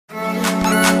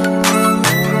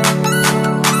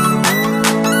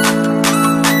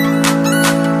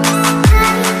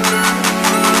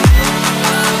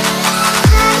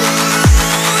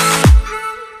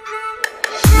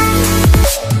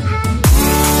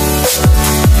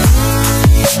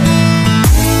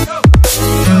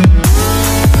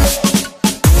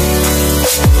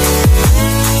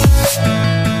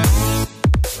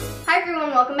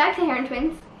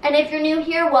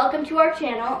there, welcome to our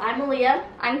channel. I'm Maliyah.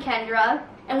 I'm Kendra.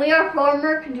 And we are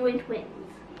former conjoined twins.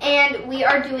 And we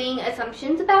are doing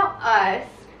assumptions about us.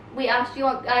 We asked you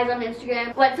guys on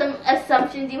Instagram what some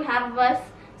assumptions you have of us.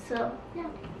 So, yeah.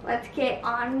 Let's get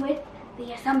on with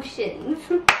the assumptions.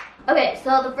 Okay,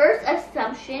 so the first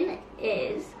assumption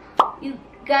is you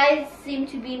guys seem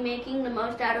to be making the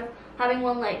most out of having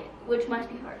one leg, which must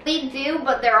be hard. We do,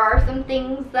 but there are some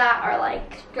things that are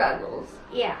like Struggles.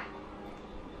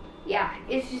 Yeah,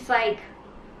 it's just like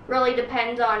really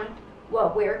depends on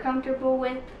what we're comfortable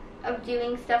with of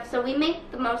doing stuff. So we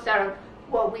make the most out of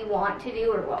what we want to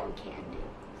do or what we can do.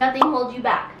 Nothing holds you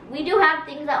back. We do have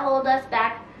things that hold us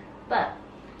back, but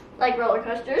like roller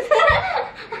coasters.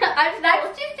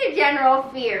 That's just a general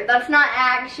fear. That's not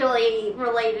actually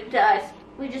related to us.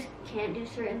 We just can't do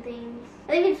certain things.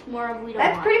 I think it's more of we don't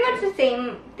That's want pretty to. much the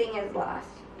same thing as last.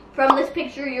 From this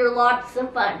picture, you're lots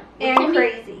of fun. And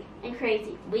crazy. And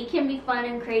crazy. We can be fun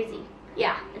and crazy.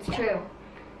 Yeah, it's true.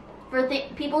 For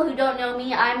people who don't know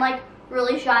me, I'm like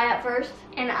really shy at first.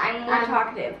 And I'm more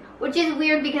talkative. Which is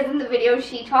weird because in the video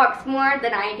she talks more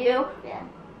than I do. Yeah.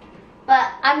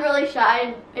 But I'm really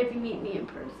shy if you meet me in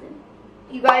person.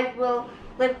 You guys will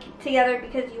live together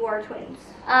because you are twins.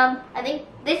 I think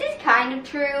this is kind of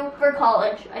true. For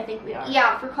college, I think we are.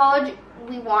 Yeah, for college,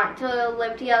 we want to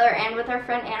live together and with our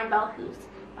friend Annabelle, who's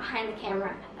behind the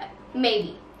camera.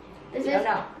 Maybe. This is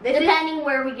depending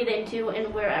where we get into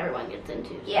and where everyone gets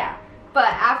into. Yeah. But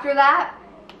after that,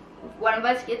 if one of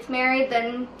us gets married,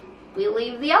 then we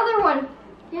leave the other one.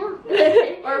 Yeah.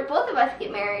 Or if both of us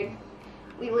get married,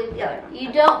 we leave the other one.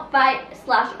 You don't fight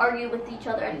 / argue with each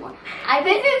other anymore.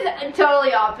 This is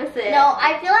totally opposite. No,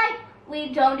 I feel like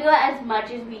we don't do it as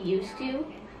much as we used to.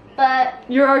 But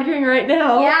you're arguing right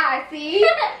now. Yeah, see?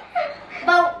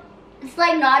 But it's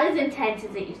like not as intense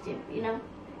as it used to, you know?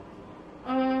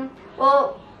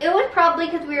 Well, it was probably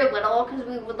because we were little, because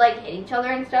we would like hit each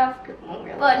other and stuff.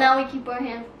 But now we keep our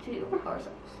hands to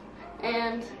ourselves.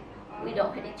 And we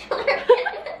don't hit each other.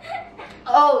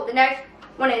 Oh, the next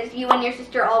one is you and your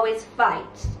sister always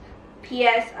fight.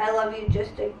 P.S. I love you,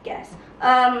 just a guess.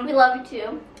 We love you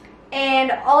too.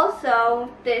 And also,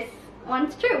 this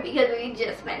one's true because we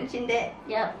just mentioned it.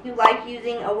 Yep. You like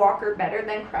using a walker better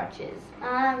than crutches.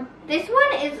 This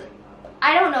one is,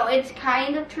 I don't know, it's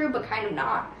kind of true but kind of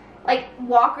not. Like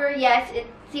walker, yes, it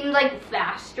seems like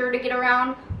faster to get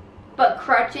around, but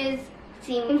crutches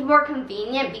seems more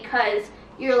convenient because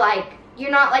you're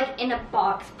not like in a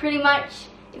box pretty much.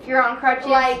 If you're on crutches,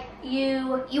 like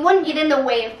you wouldn't get in the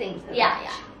way of things.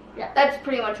 Yeah. That's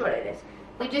pretty much what it is.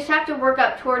 We just have to work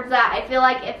up towards that. I feel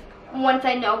like if once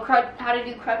I know how to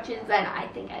do crutches, then I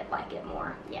think I'd like it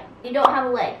more. Yeah. You don't have a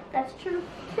leg. That's true.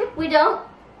 We don't.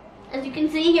 As you can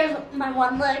see, here's my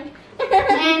one leg.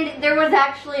 And there was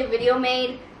actually a video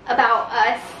made about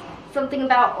us, something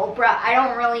about Oprah. I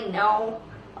don't really know,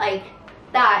 like,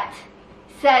 that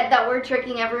said that we're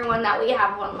tricking everyone that we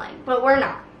have one leg, but we're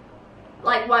not.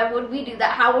 Like, why would we do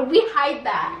that? How would we hide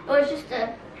that? It was just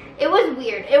it was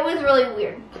weird. It was really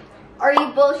weird. Are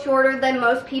you both shorter than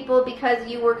most people because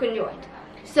you were conjoined?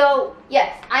 So,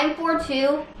 yes, I'm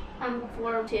 4'2". I'm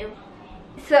 4'2".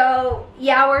 So,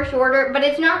 yeah, we're shorter, but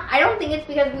it's not, I don't think it's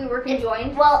because we were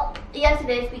conjoined. Well, yes it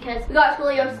is because we got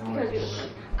scoliosis because we were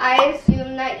conjoined. I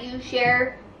assume that you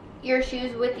share your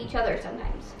shoes with each other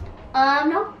sometimes.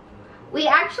 No. We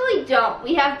actually don't.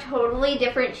 We have totally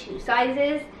different shoe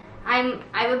sizes. I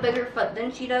have a bigger foot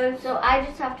than she does. So I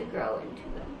just have to grow into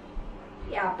them.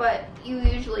 Yeah, but you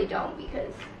usually don't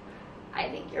because I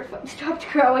think your foot stopped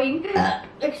growing.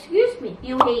 Excuse me.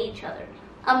 You hate each other.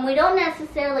 We don't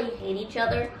necessarily hate each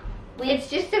other. It's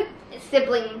just a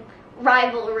sibling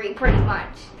rivalry, pretty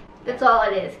much. That's all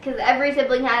it is, because every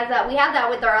sibling has that. We have that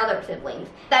with our other siblings.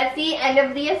 That's the end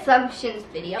of the assumptions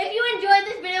video. If you enjoyed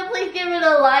this video, please give it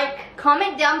a like.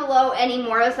 Comment down below any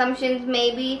more assumptions.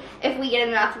 Maybe if we get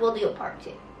enough, we'll do a part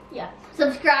 2. Yeah.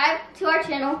 Subscribe to our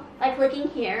channel by clicking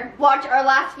here. Watch our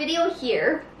last video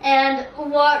here. And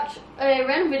watch a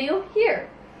random video here.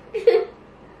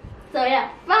 So yeah,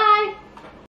 bye.